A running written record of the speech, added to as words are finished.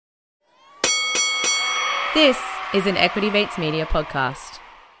This is an Equity Mates Media podcast.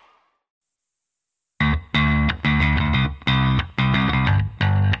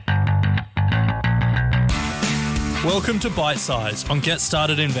 Welcome to Bitesize on Get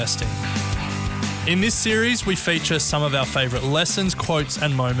Started Investing. In this series, we feature some of our favourite lessons, quotes,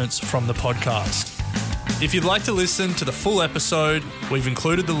 and moments from the podcast. If you'd like to listen to the full episode, we've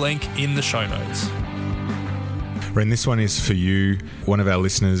included the link in the show notes. Ren, this one is for you. One of our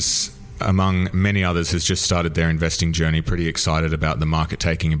listeners, among many others, has just started their investing journey, pretty excited about the market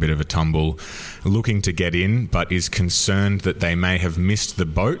taking a bit of a tumble, looking to get in, but is concerned that they may have missed the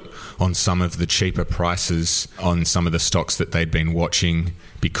boat on some of the cheaper prices on some of the stocks that they'd been watching,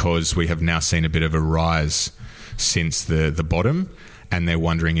 because we have now seen a bit of a rise since the bottom, and they're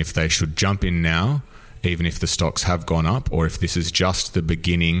wondering if they should jump in now, even if the stocks have gone up, or if this is just the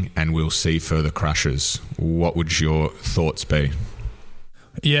beginning and we'll see further crashes. What would your thoughts be?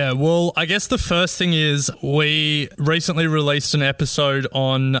 Yeah, well, I guess the first thing is we recently released an episode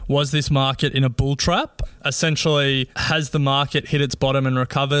on, was this market in a bull trap? Essentially, has the market hit its bottom and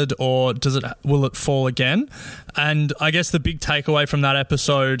recovered, or will it fall again? And I guess the big takeaway from that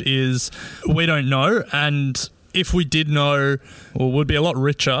episode is we don't know, and if we did know, well, we'd be a lot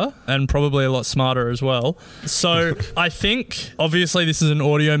richer and probably a lot smarter as well. So I think, obviously this is an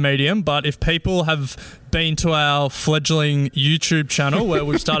audio medium, but if people have been to our fledgling YouTube channel where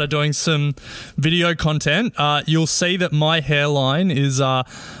we've started doing some video content, you'll see that my hairline is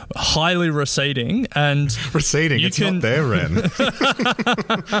highly receding. And receding? It's not there, Ren.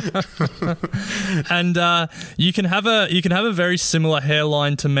 And you can have a very similar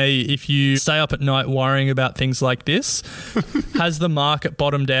hairline to me if you stay up at night worrying about things like this. Has the market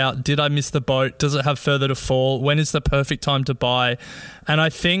bottomed out? Did I miss the boat? Does it have further to fall? When is the perfect time to buy? And I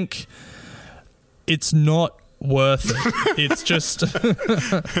think it's not worth it. It's just...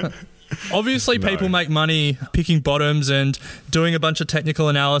 Obviously, people make money picking bottoms and doing a bunch of technical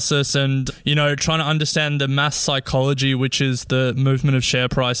analysis and, trying to understand the mass psychology, which is the movement of share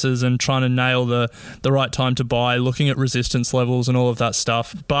prices, and trying to nail the right time to buy, looking at resistance levels and all of that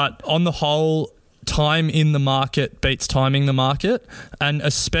stuff. But on the whole, time in the market beats timing the market. And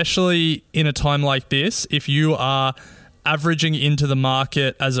especially in a time like this, if you are averaging into the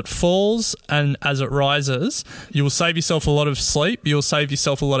market as it falls and as it rises, you will save yourself a lot of sleep, you'll save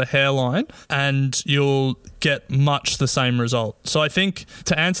yourself a lot of hairline, and you'll get much the same result. So I think,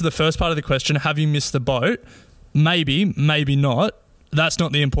 to answer the first part of the question, have you missed the boat? Maybe, maybe not. That's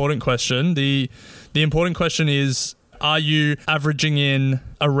not the important question. The important question is, are you averaging in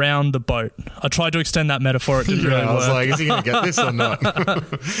around the boat? I tried to extend that metaphor. It didn't really work. I was like, is he going to get this or not?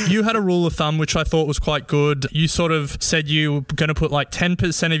 You had a rule of thumb, which I thought was quite good. You sort of said you were going to put like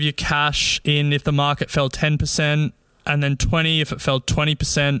 10% of your cash in if the market fell 10%, and then 20 if it fell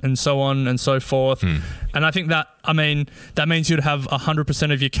 20%, and so on and so forth. And I think that means you'd have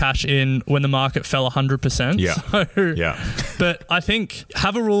 100% of your cash in when the market fell 100%. Yeah. So, yeah. But I think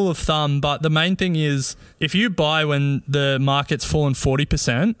have a rule of thumb, but the main thing is, if you buy when the market's fallen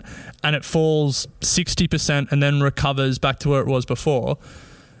 40% and it falls 60% and then recovers back to where it was before,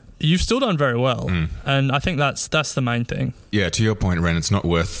 you've still done very well. And I think that's the main thing. Yeah, to your point, Ren, it's not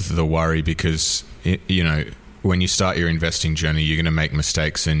worth the worry, because, when you start your investing journey, you're going to make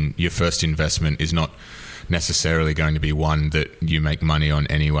mistakes, and your first investment is not necessarily going to be one that you make money on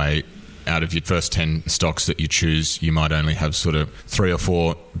anyway. Out of your first 10 stocks that you choose, you might only have sort of 3 or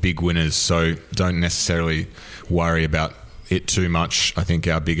 4 big winners. So don't necessarily worry about it too much. I think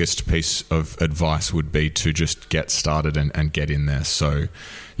our biggest piece of advice would be to just get started and get in there. So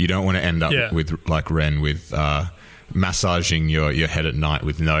you don't want to end up with, like Ren, with... massaging your head at night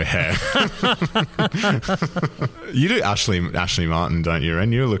with no hair. You do Ashley Martin, don't you,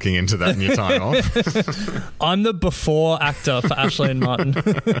 Ren? You're looking into that in your time off. I'm the before actor for Ashley and Martin.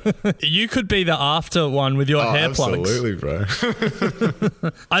 You could be the after one with your hair plugs. Absolutely, bro.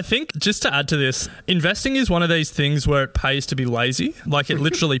 I think, just to add to this, investing is one of these things where it pays to be lazy. Like, it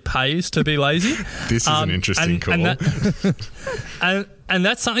literally pays to be lazy. This is an interesting call. And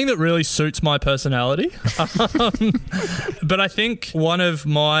that's something that really suits my personality. But I think one of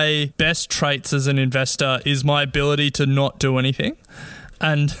my best traits as an investor is my ability to not do anything.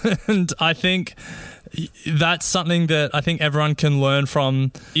 And I think that's something that I think everyone can learn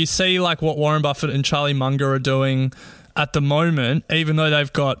from. You see, like, what Warren Buffett and Charlie Munger are doing at the moment, even though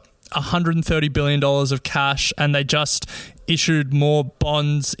they've got $130 billion of cash and they just issued more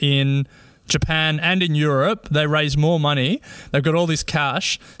bonds in Japan and in Europe. They raise more money. They've got all this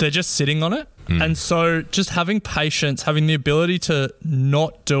cash. They're just sitting on it. And so just having patience, having the ability to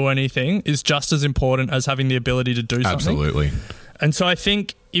not do anything is just as important as having the ability to do something. Absolutely. And so I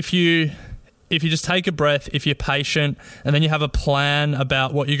think if you if you just take a breath, if you're patient, and then you have a plan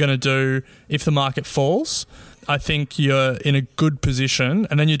about what you're going to do if the market falls, I think you're in a good position,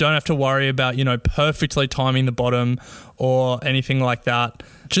 and then you don't have to worry about, perfectly timing the bottom or anything like that.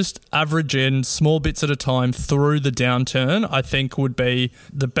 Just average in small bits at a time through the downturn, I think would be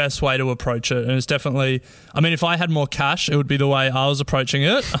the best way to approach it. And it's definitely, if I had more cash, it would be the way I was approaching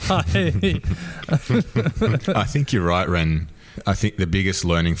it. I think you're right, Ren. I think the biggest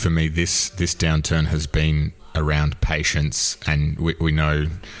learning for me this downturn has been around patience, and we know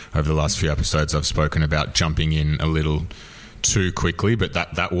over the last few episodes I've spoken about jumping in a little too quickly, but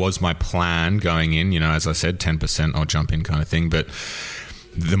that was my plan going in, as I said, 10% I'll jump in kind of thing. But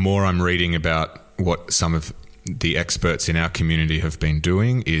the more I'm reading about what some of the experts in our community have been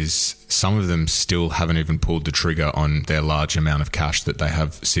doing, is some of them still haven't even pulled the trigger on their large amount of cash that they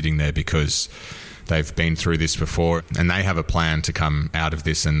have sitting there, because they've been through this before and they have a plan to come out of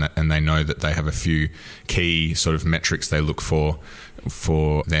this, and they know that they have a few key sort of metrics they look for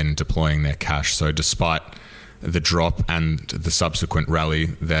then deploying their cash. So despite the drop and the subsequent rally,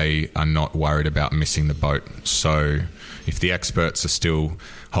 they are not worried about missing the boat. So if the experts are still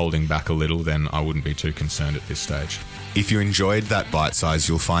holding back a little, then I wouldn't be too concerned at this stage. If you enjoyed that bite size,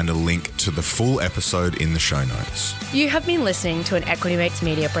 you'll find a link to the full episode in the show notes. You have been listening to an Equity Mates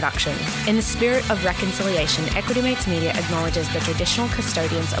Media production. In the spirit of reconciliation, Equity Mates Media acknowledges the traditional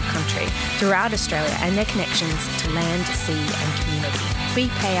custodians of country throughout Australia and their connections to land, sea and community. We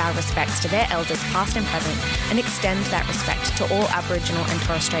pay our respects to their elders past and present and extend that respect to all Aboriginal and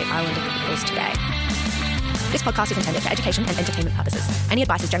Torres Strait Islander peoples today. This podcast is intended for education and entertainment purposes. Any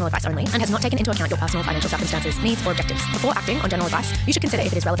advice is general advice only and has not taken into account your personal financial circumstances, needs or objectives. Before acting on general advice, you should consider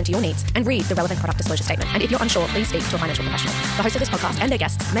if it is relevant to your needs and read the relevant product disclosure statement. And if you're unsure, please speak to a financial professional. The hosts of this podcast and their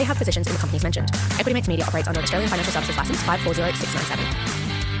guests may have positions in the companies mentioned. Equity Mates Media operates under an Australian Financial Services Licence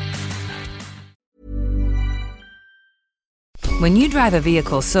 540697. When you drive a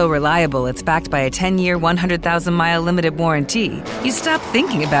vehicle so reliable it's backed by a 10-year, 100,000-mile limited warranty, you stop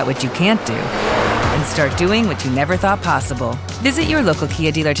thinking about what you can't do and start doing what you never thought possible. Visit your local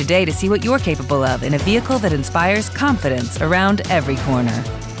Kia dealer today to see what you're capable of in a vehicle that inspires confidence around every corner.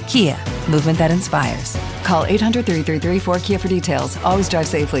 Kia, movement that inspires. Call 800-333-4KIA for details. Always drive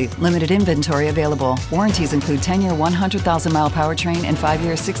safely. Limited inventory available. Warranties include 10-year 100,000-mile powertrain and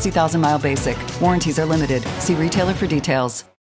 5-year 60,000-mile basic. Warranties are limited. See retailer for details.